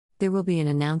There will be an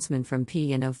announcement from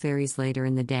P&O Ferries later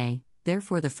in the day,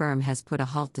 therefore the firm has put a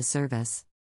halt to service.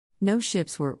 No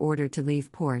ships were ordered to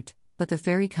leave port, but the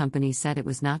ferry company said it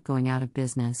was not going out of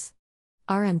business.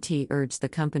 RMT urged the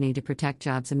company to protect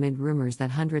jobs amid rumors that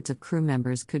hundreds of crew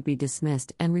members could be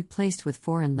dismissed and replaced with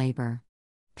foreign labor.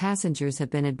 Passengers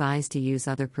have been advised to use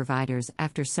other providers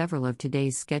after several of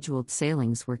today's scheduled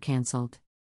sailings were cancelled.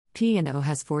 P&O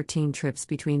has 14 trips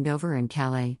between Dover and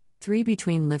Calais, 3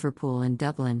 between Liverpool and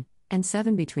Dublin, and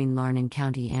 7 between Larne and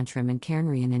County Antrim and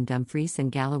Cairnryan and Dumfries and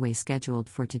Galloway scheduled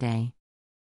for today.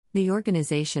 The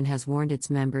organization has warned its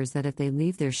members that if they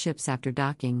leave their ships after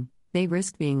docking, they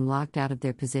risk being locked out of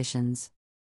their positions.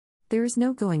 There is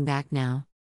no going back now.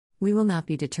 We will not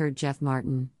be deterred, Jeff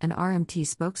Martin, an RMT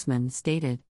spokesman,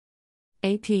 stated.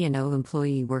 A P&O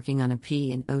employee working on a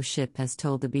P&O ship has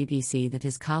told the BBC that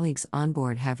his colleagues on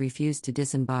board have refused to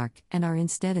disembark and are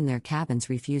instead in their cabins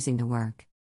refusing to work.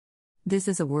 This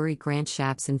is a worry. Grant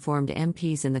Shapps informed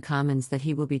MPs in the Commons that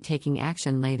he will be taking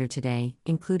action later today,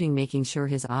 including making sure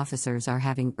his officers are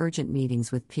having urgent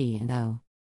meetings with P&O.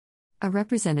 A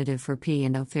representative for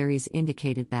P&O Ferries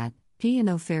indicated that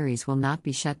P&O Ferries will not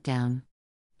be shut down.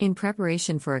 In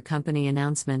preparation for a company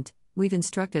announcement, we've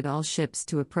instructed all ships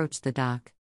to approach the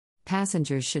dock.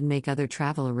 Passengers should make other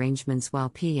travel arrangements while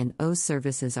P&O's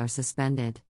services are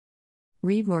suspended.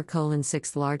 Read more: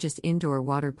 6th largest indoor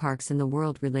water parks in the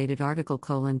world. Related article: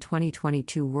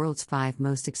 2022 World's 5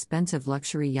 most expensive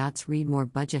luxury yachts. Read more: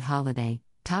 budget holiday,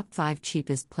 top 5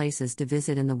 cheapest places to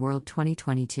visit in the world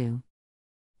 2022.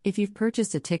 If you've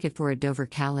purchased a ticket for a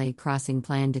Dover-Calais crossing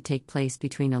planned to take place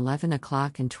between 11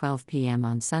 o'clock and 12 p.m.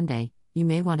 on Sunday, you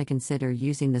may want to consider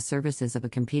using the services of a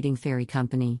competing ferry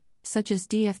company, such as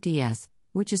DFDS,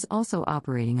 which is also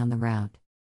operating on the route.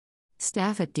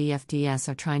 Staff at DFDS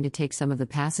are trying to take some of the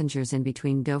passengers in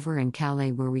between Dover and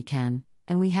Calais where we can,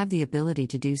 and we have the ability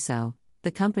to do so, the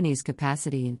company's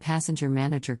capacity and passenger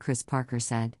manager Chris Parker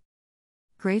said.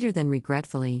 Greater than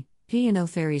regretfully, P&O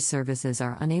Ferry services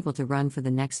are unable to run for the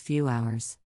next few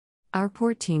hours. Our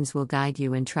port teams will guide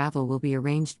you and travel will be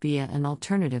arranged via an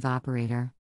alternative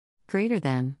operator. Greater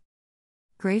than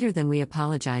we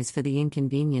apologize for the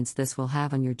inconvenience this will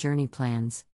have on your journey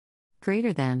plans.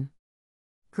 Greater than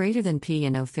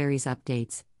P&O Ferries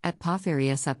updates, at PA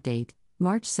Ferries Update,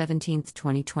 March 17,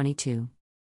 2022.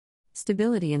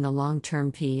 Stability in the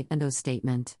long-term P&O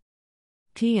statement.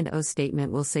 P&O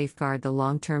statement will safeguard the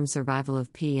long-term survival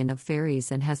of P&O Ferries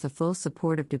and has the full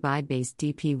support of Dubai-based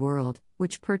DP World,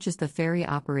 which purchased the ferry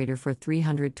operator for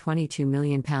 £322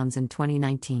 million in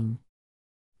 2019.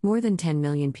 More than 10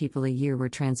 million people a year were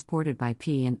transported by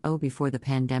P&O before the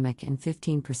pandemic, and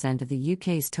 15% of the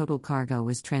UK's total cargo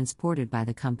was transported by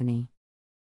the company.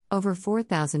 Over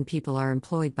 4,000 people are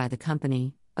employed by the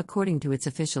company, according to its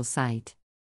official site.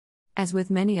 As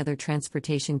with many other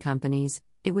transportation companies,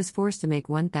 it was forced to make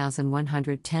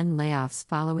 1,110 layoffs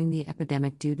following the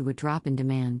epidemic due to a drop in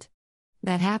demand.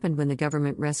 That happened when the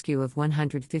government rescue of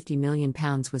 £150 million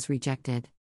was rejected.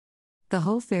 The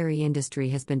whole ferry industry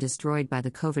has been destroyed by the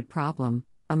COVID problem,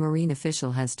 a marine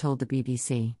official has told the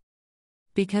BBC.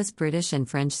 Because British and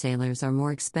French sailors are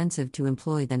more expensive to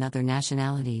employ than other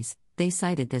nationalities, they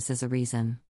cited this as a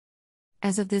reason.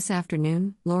 As of this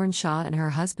afternoon, Lauren Shaw and her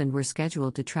husband were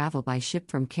scheduled to travel by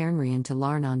ship from Cairnryan to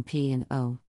Larne on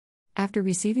P&O. After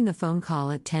receiving the phone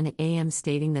call at 10 a.m.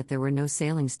 stating that there were no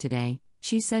sailings today,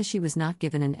 she says she was not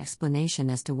given an explanation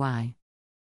as to why.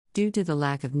 Due to the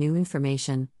lack of new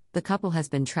information, the couple has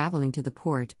been traveling to the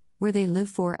port, where they live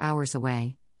 4 hours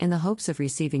away, in the hopes of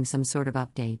receiving some sort of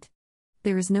update.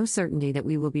 There is no certainty that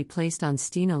we will be placed on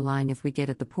Steno Line if we get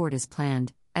at the port as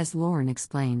planned, as Lauren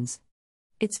explains.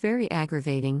 It's very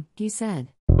aggravating, he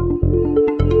said.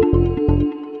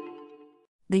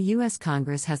 The U.S.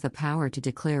 Congress has the power to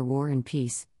declare war and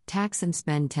peace, tax and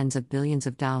spend tens of billions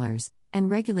of dollars,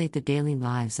 and regulate the daily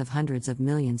lives of hundreds of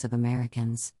millions of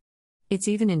Americans. It's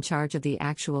even in charge of the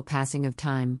actual passing of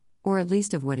time, or at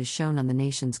least of what is shown on the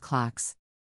nation's clocks.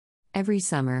 Every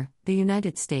summer, the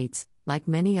United States, like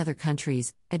many other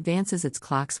countries, advances its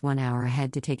clocks 1 hour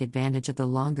ahead to take advantage of the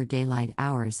longer daylight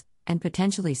hours, and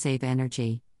potentially save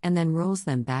energy, and then rolls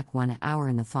them back 1 hour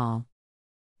in the fall.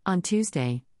 On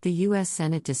Tuesday, the U.S.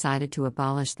 Senate decided to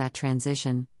abolish that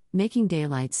transition, making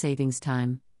daylight savings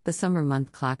time, the summer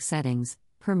month clock settings,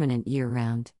 permanent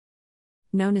year-round.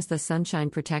 Known as the Sunshine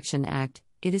Protection Act,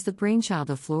 it is the brainchild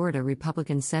of Florida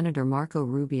Republican Senator Marco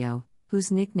Rubio,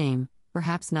 whose nickname,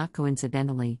 perhaps not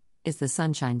coincidentally, is the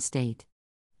Sunshine State.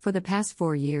 For the past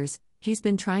 4 years, he's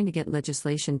been trying to get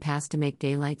legislation passed to make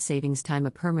daylight savings time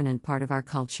a permanent part of our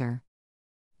culture.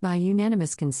 By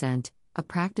unanimous consent, a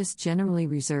practice generally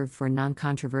reserved for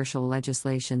non-controversial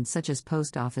legislation such as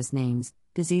post office names,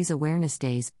 disease awareness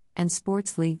days, and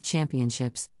sports league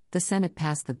championships. The Senate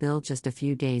passed the bill just a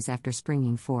few days after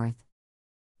springing forth.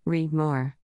 Read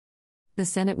more. The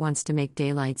Senate wants to make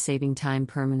daylight saving time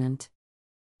permanent.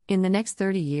 In the next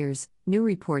 30 years, new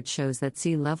report shows that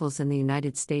sea levels in the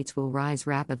United States will rise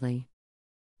rapidly.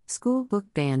 School book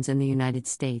bans in the United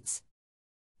States.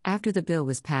 After the bill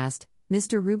was passed,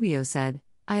 Mr. Rubio said,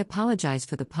 "I apologize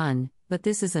for the pun, but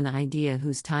this is an idea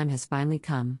whose time has finally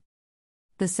come."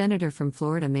 The senator from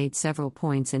Florida made several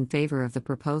points in favor of the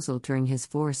proposal during his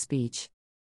floor speech.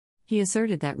 He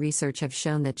asserted that research have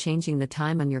shown that changing the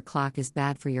time on your clock is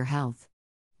bad for your health.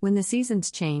 When the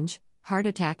seasons change, heart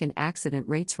attack and accident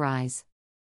rates rise.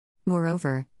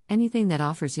 Moreover, anything that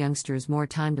offers youngsters more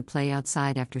time to play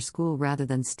outside after school rather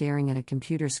than staring at a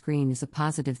computer screen is a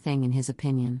positive thing in his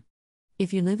opinion.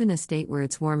 If you live in a state where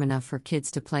it's warm enough for kids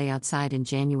to play outside in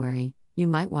January, you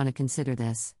might want to consider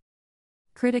this.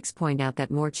 Critics point out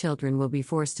that more children will be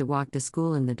forced to walk to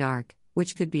school in the dark,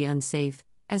 which could be unsafe,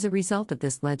 as a result of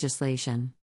this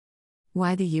legislation.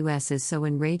 Why the U.S. is so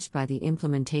enraged by the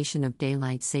implementation of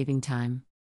daylight saving time.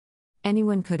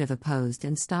 Anyone could have opposed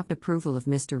and stopped approval of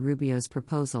Mr. Rubio's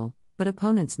proposal, but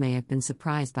opponents may have been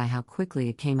surprised by how quickly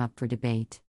it came up for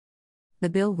debate. The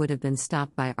bill would have been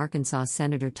stopped by Arkansas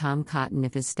Senator Tom Cotton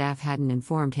if his staff hadn't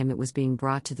informed him it was being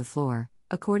brought to the floor,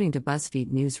 according to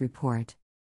BuzzFeed News report.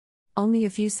 Only a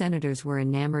few senators were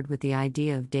enamored with the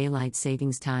idea of daylight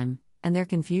savings time, and their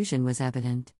confusion was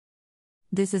evident.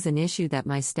 "This is an issue that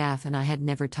my staff and I had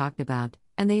never talked about,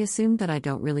 and they assumed that I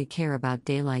don't really care about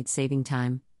daylight saving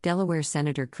time," Delaware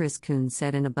Senator Chris Coons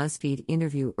said in a BuzzFeed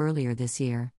interview earlier this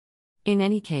year. "In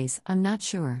any case, I'm not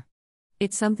sure.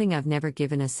 It's something I've never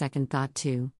given a second thought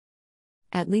to.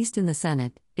 At least in the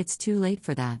Senate, it's too late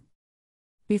for that.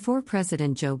 Before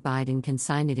President Joe Biden can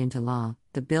sign it into law,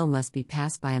 the bill must be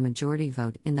passed by a majority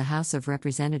vote in the House of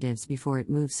Representatives before it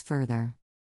moves further."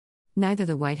 Neither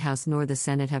the White House nor the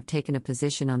Senate have taken a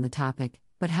position on the topic,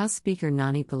 but House Speaker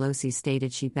Nancy Pelosi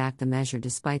stated she backed the measure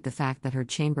despite the fact that her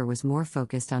chamber was more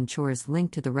focused on chores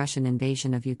linked to the Russian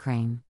invasion of Ukraine.